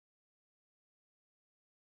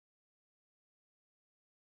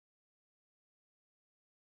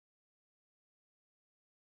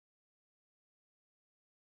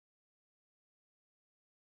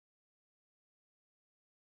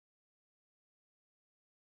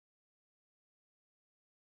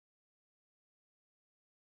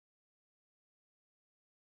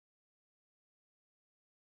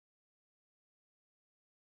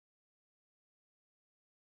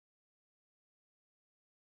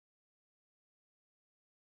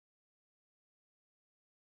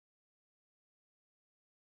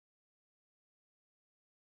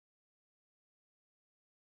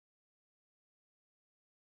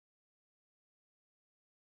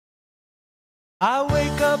I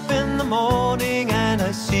wake up in the morning and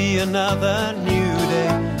I see another new day.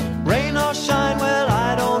 Rain or shine, well,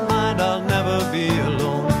 I don't mind, I'll never be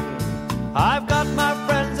alone. I've got my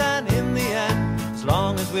friends and in the end, as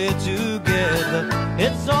long as we're together,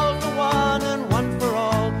 it's all for one and one for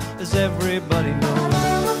all, as everybody knows.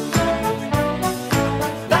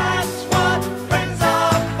 That's what friends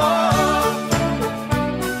are for.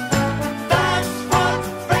 That's what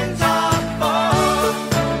friends are for.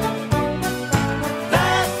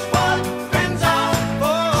 That's what friends are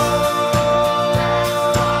for.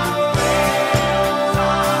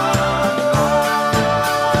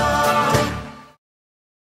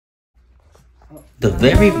 The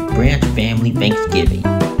Very Branch Family Thanksgiving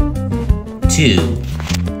 2.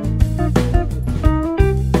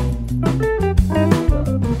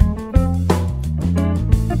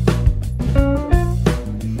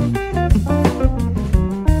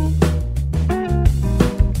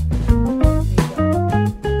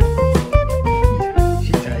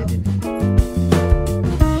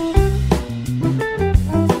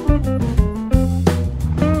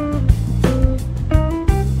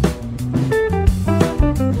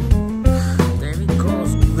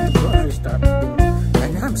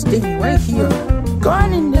 Staying right here,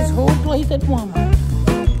 guarding this whole place at once.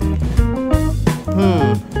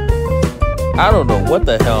 I don't know what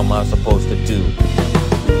the hell am I supposed to do.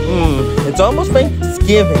 It's almost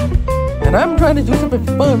Thanksgiving, and I'm trying to do something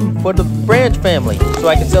fun for the Branch family so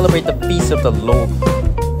I can celebrate the feast of the Lord.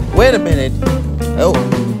 Wait a minute. Oh.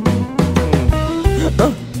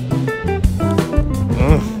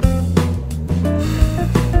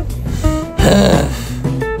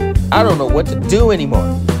 I don't know what to do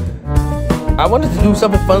anymore. I wanted to do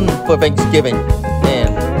something fun for Thanksgiving,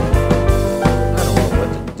 and I don't know what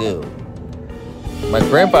to do. My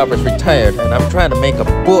grandfather's retired, and I'm trying to make a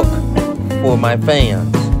book for my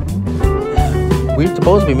fans. We're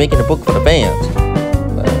supposed to be making a book for the fans,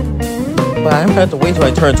 but I'm going to have to wait till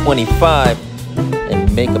I turn 25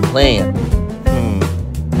 and make a plan.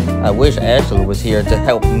 I wish Ashley was here to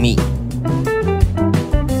help me.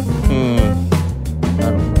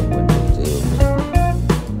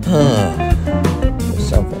 There's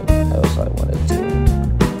something else I want to do.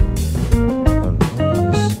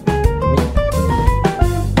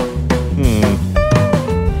 Maybe.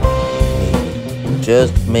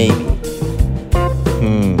 Just maybe.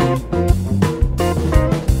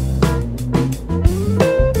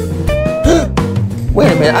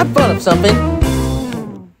 Wait a minute, I thought of something.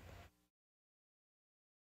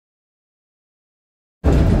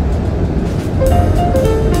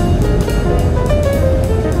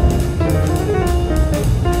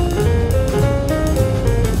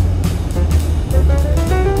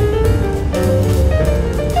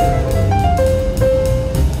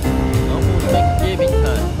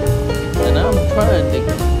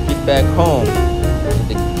 Back home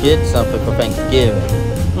to get something for Thanksgiving.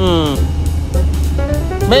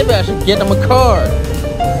 Maybe I should get them a card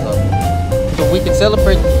so we can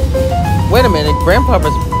celebrate. Wait a minute,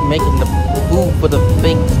 Grandpapa's making the food for the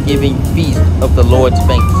Thanksgiving feast of the Lord's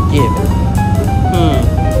Thanksgiving.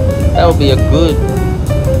 That would be a good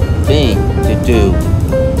thing to do.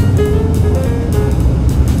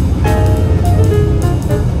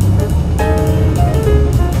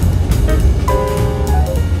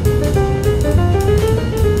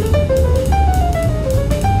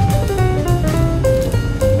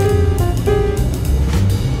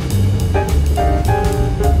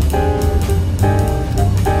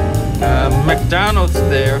 McDonald's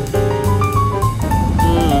there.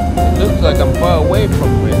 It looks like I'm far away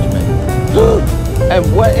from Richmond.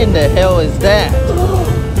 And what in the hell is that?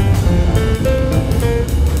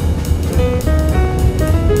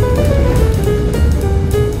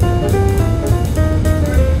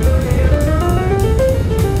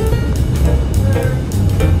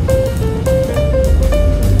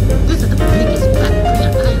 This is the biggest black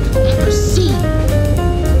plant I've ever seen.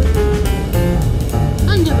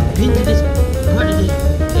 I've never been to this part of the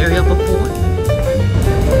area before.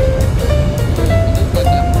 Looks like I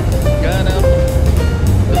got up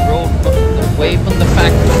the road away from the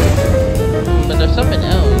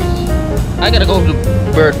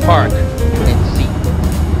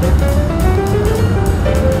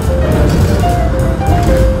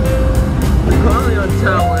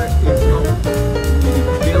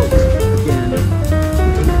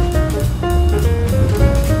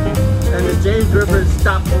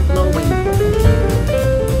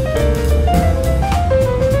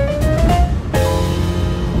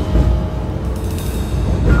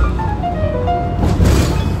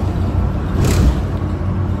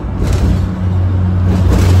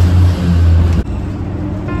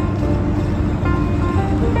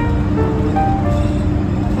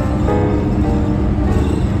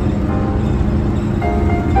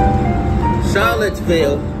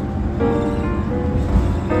failed.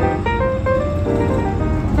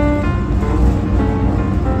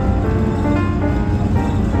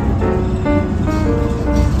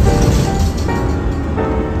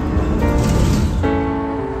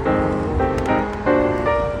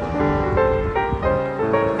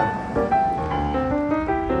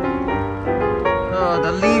 Oh,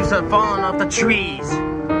 the leaves are falling off the trees.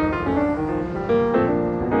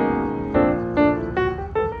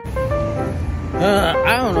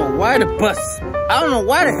 I don't know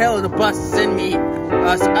why the hell the bus sent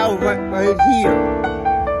us out right here.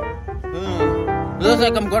 Looks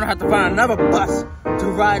like I'm gonna have to find another bus to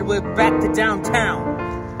ride with back to downtown.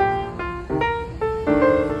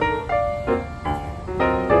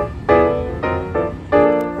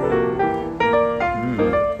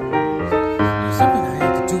 There's something I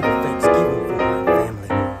had to do with Thanksgiving for my family.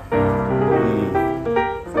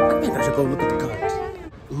 I think I should go look at the cards.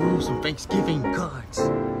 Ooh, some Thanksgiving cards.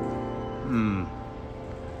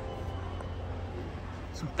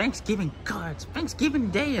 Some Thanksgiving cards. Thanksgiving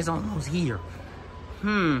Day is almost here.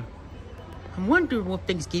 I wonder what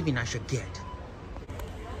Thanksgiving I should get.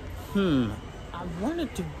 I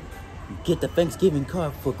wanted to get the Thanksgiving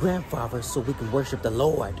card for grandfather so we can worship the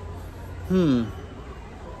Lord. So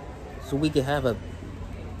we can have a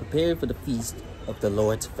prepared for the feast of the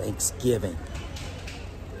Lord's Thanksgiving.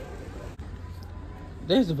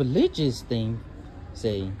 There's a religious thing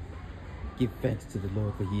saying, give thanks to the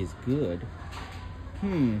Lord for he is good.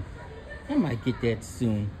 I might get that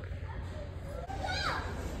soon.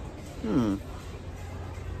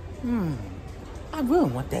 I really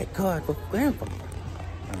want that card for grandfather.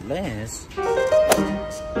 Unless...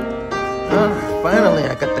 finally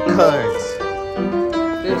I got the cards.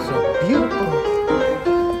 They're so beautiful.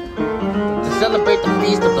 To celebrate the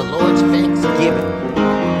feast of the Lord's Thanksgiving.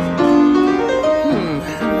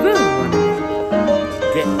 I really want to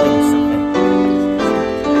get them something.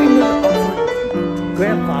 I really offered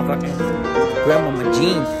grandfather and grandmama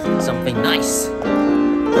Jean something nice.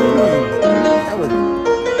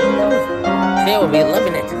 They will be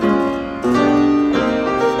loving it.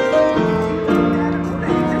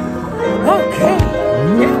 Okay,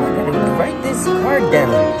 now I gotta write this card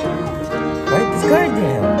down. Write this card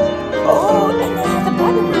down. Oh, and I have the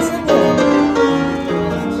Bible verse in there.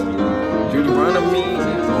 Deuteronomy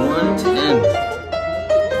 1:10.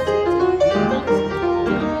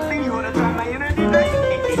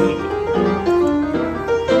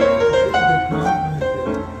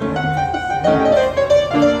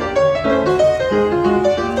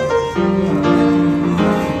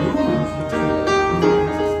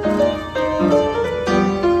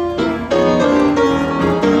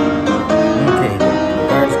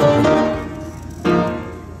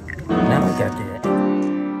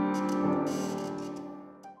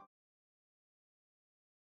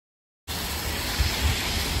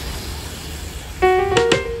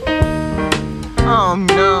 Oh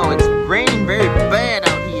no, it's raining very bad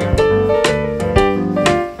out here.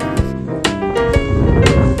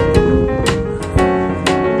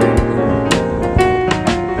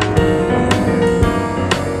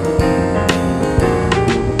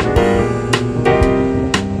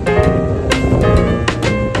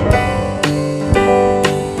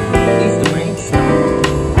 At least the rain stopped.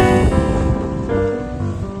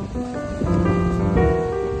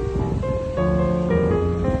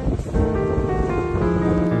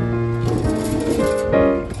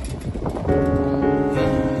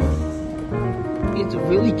 It's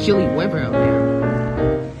really chilly weather out there.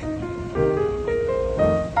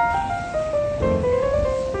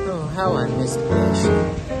 Oh, how I miss Ash.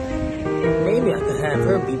 Maybe I could have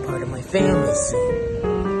her be part of my family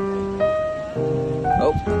soon.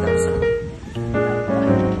 Oh, I got some.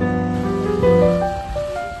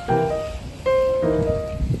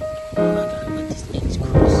 Oh, I gotta let these things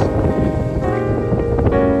cross.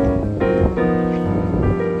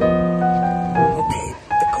 Okay,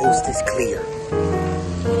 the coast is clear.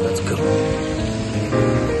 Let's go.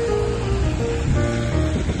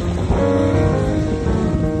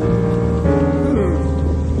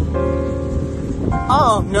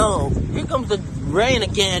 Oh no! Here comes the rain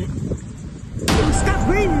again. It stopped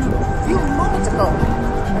raining a few moments ago,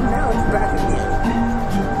 and now it's back again.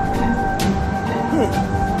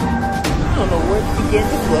 I don't know where to begin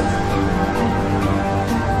to look.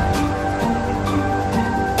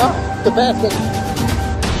 Oh, the basket.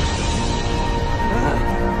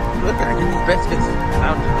 Look, I get these baskets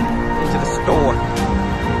out into the store.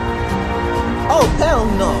 Oh, hell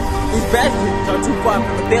no. These baskets are too far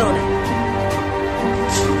from the building.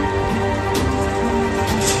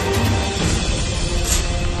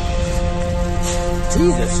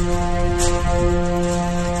 Jesus.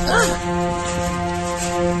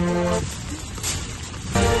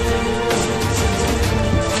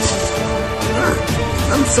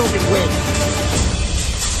 I'm soaking wet.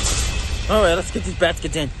 Alright, let's get these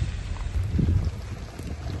baskets in.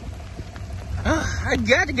 I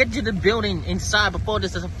got to get to the building inside before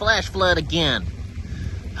this is a flash flood again.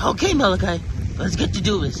 Okay, Malachi, let's get to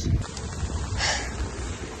do this.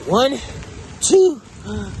 1, 2,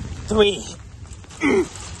 3.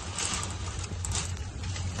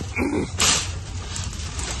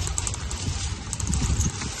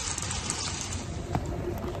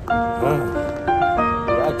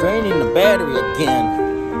 Got draining the battery again.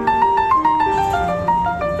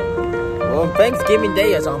 Well, Thanksgiving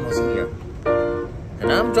Day is almost here.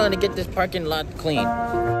 And I'm trying to get this parking lot clean.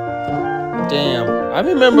 Damn, I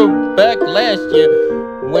remember back last year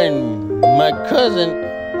when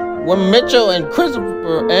Mitchell and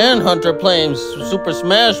Christopher and Hunter playing Super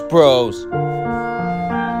Smash Bros.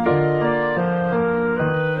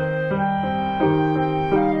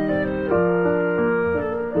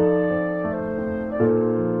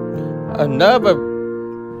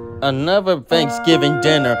 Another Thanksgiving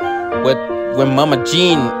dinner with Mama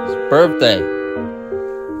Jean's birthday.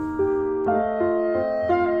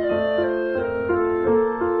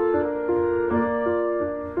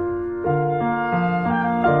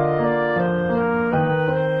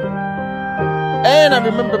 And I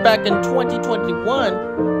remember back in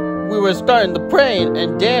 2021, we were starting to pray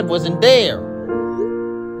and Dad wasn't there.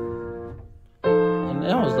 And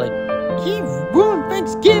I was like, he ruined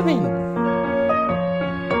Thanksgiving.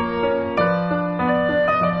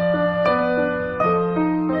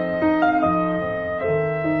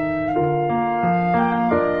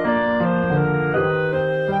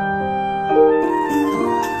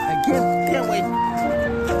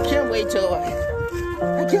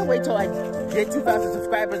 I can't wait till I get 2,000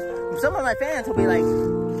 subscribers. Some of my fans will be like,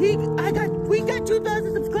 we got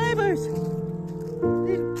 2,000 subscribers.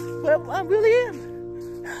 Well, I really am.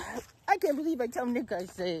 I can't believe I tell Nick I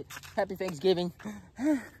say Happy Thanksgiving.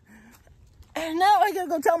 And now I gotta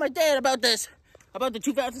go tell my dad about this, about the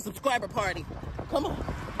 2,000 subscriber party. Come on.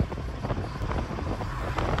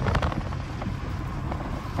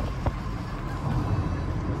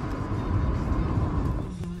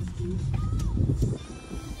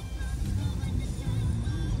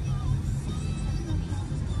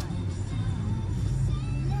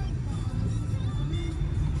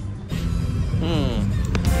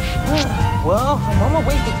 Well, I'm on my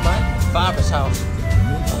way to my father's house.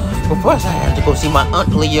 But first I have to go see my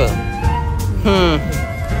Aunt Leah.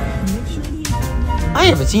 I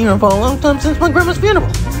haven't seen her for a long time since my grandma's funeral.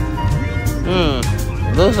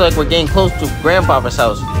 Looks like we're getting close to grandfather's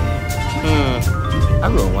house. I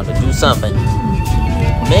really want to do something.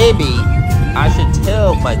 Maybe I should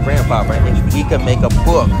tell my grandfather if we can make a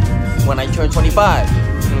book when I turn 25.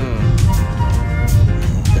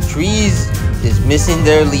 The trees is missing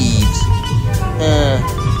their leaves.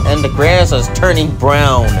 And the grass is turning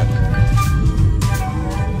brown.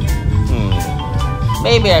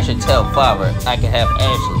 Maybe I should tell Father I can have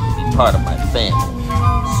Ashley be part of my family.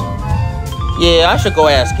 Yeah, I should go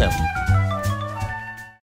ask him.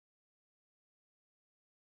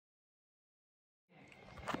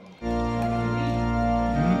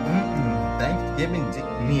 Thanksgiving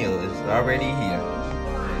meal is already here.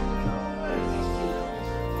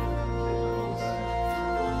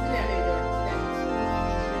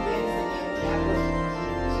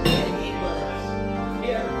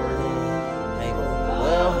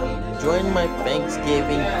 Join my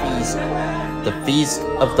Thanksgiving feast, the feast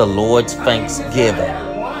of the Lord's Thanksgiving.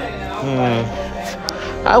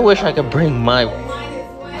 I wish I could bring my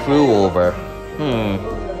crew over.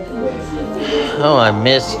 Oh, I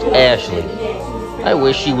missed Ashley. I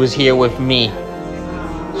wish she was here with me,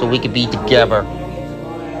 so we could be together.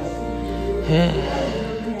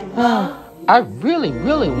 I really,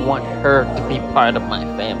 really want her to be part of my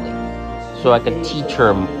family, so I could teach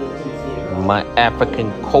her my African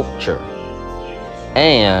culture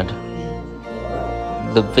and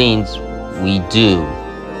the things we do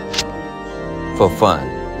for fun.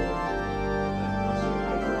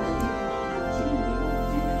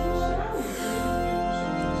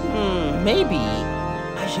 Maybe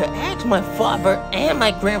I should ask my father and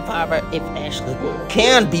my grandfather if Ashley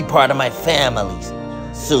can be part of my family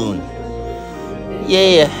soon.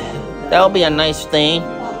 Yeah, that'll be a nice thing.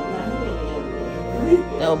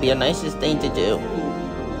 That would be the nicest thing to do.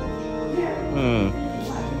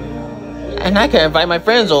 And I can invite my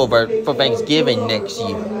friends over for Thanksgiving next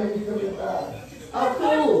year.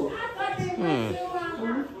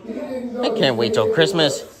 I can't wait till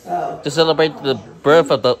Christmas. to celebrate the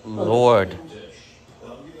birth of the Lord.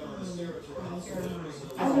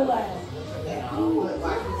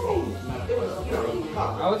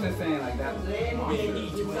 I was just saying like that.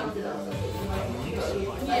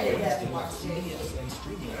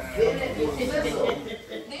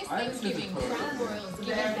 This Thanksgiving, Crown Royals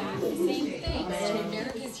giving back the same thanks to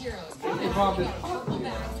America's heroes by offering purple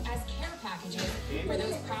bags as care packages for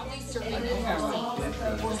those proudly serving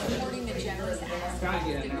overseas. We're supporting the generous acts off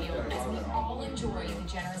the field as we all enjoy the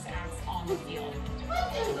generous acts on the field.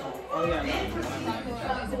 Crown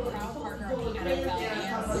Royal is a proud partner of the NFL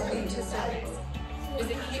and Salute to Service.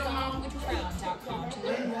 Visit kickoffwithcrown.com to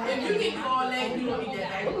learn more about the purple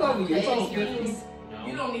bag.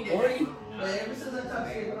 You don't need that.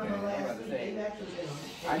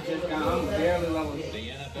 I just got, I'm barely level.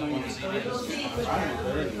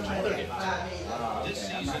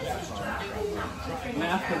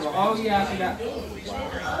 Basketball. Oh yeah, I forgot.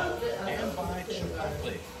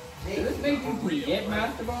 Does this make you forget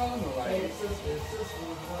basketball or like?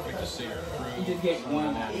 You just get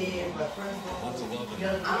one.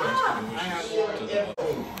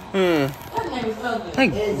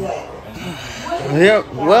 Yeah,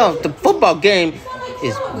 well, the football game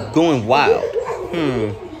is going wild.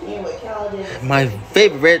 My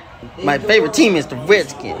favorite team is the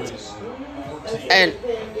Redskins. And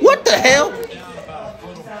what the hell?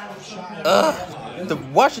 The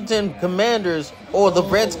Washington Commanders or the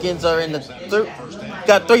Redskins are in the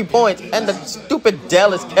got 3 points, and the stupid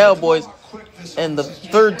Dallas Cowboys and the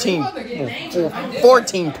third team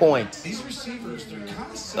 14 points.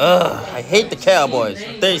 I hate the Cowboys.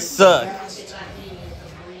 They suck.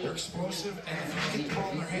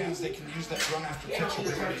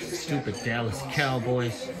 Stupid Dallas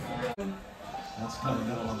Cowboys. That's coming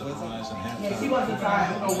up on the horizon. Yeah, she wasn't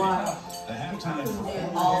tired for a while. The halftime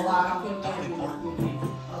for All while. Dolly Parton.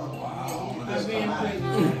 Wow. They're being crazy.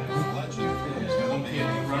 Legend is going to be in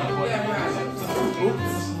front of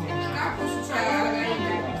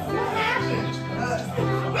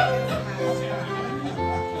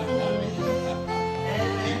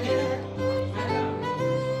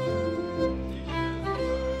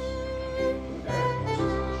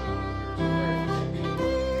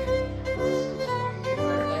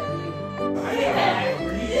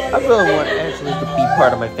I really want Ashley to be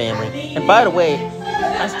part of my family. And by the way,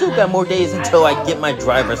 I still got more days until I get my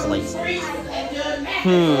driver's license.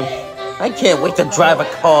 I can't wait to drive a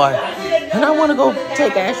car. And I want to go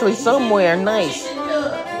take Ashley somewhere nice.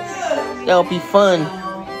 That'll be fun.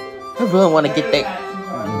 I really want to get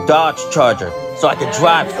that Dodge Charger so I can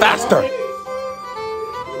drive faster.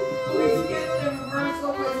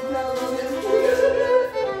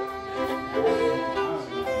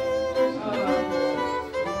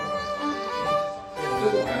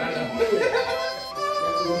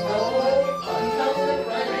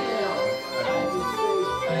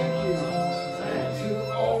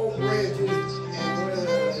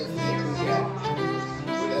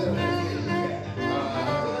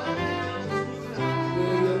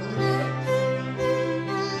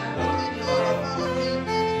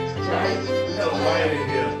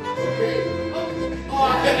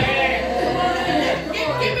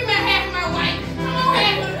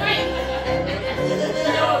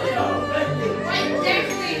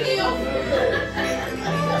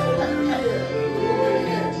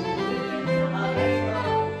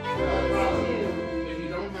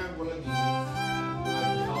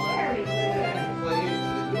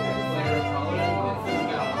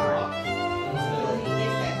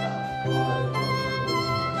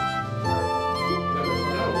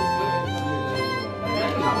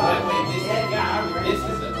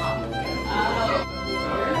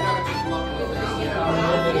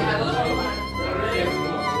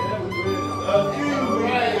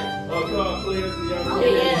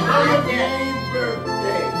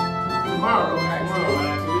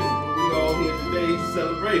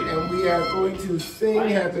 And we are going to sing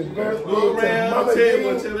happy birthday to Mama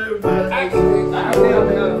Tell everybody. Actually, I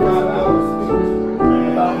will about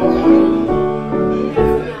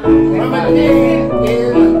Mama D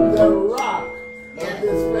is the rock of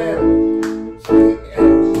this family. She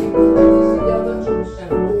puts us together and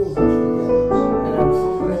holds us together. And I'm so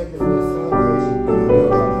glad that we're celebrating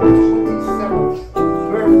your 27th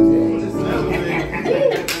birthday.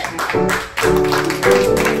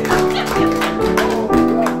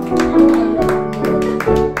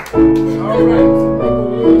 All right.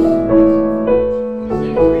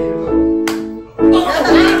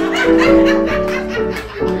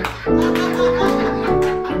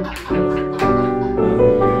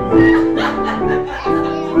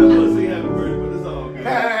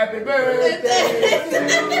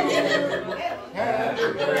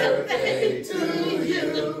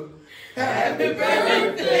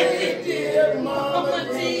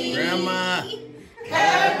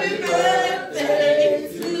 Happy birthday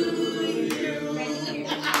to you.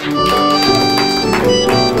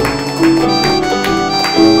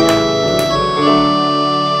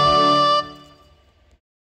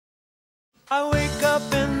 I wake up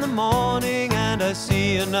in the morning and I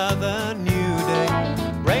see another new day.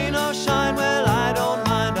 Rain or shine, well, I don't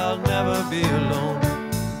mind, I'll never be alone.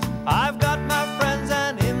 I've got my friends,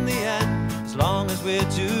 and in the end, as long as we're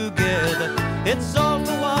together, it's all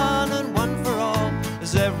for one and one for all,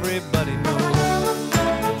 as everybody knows.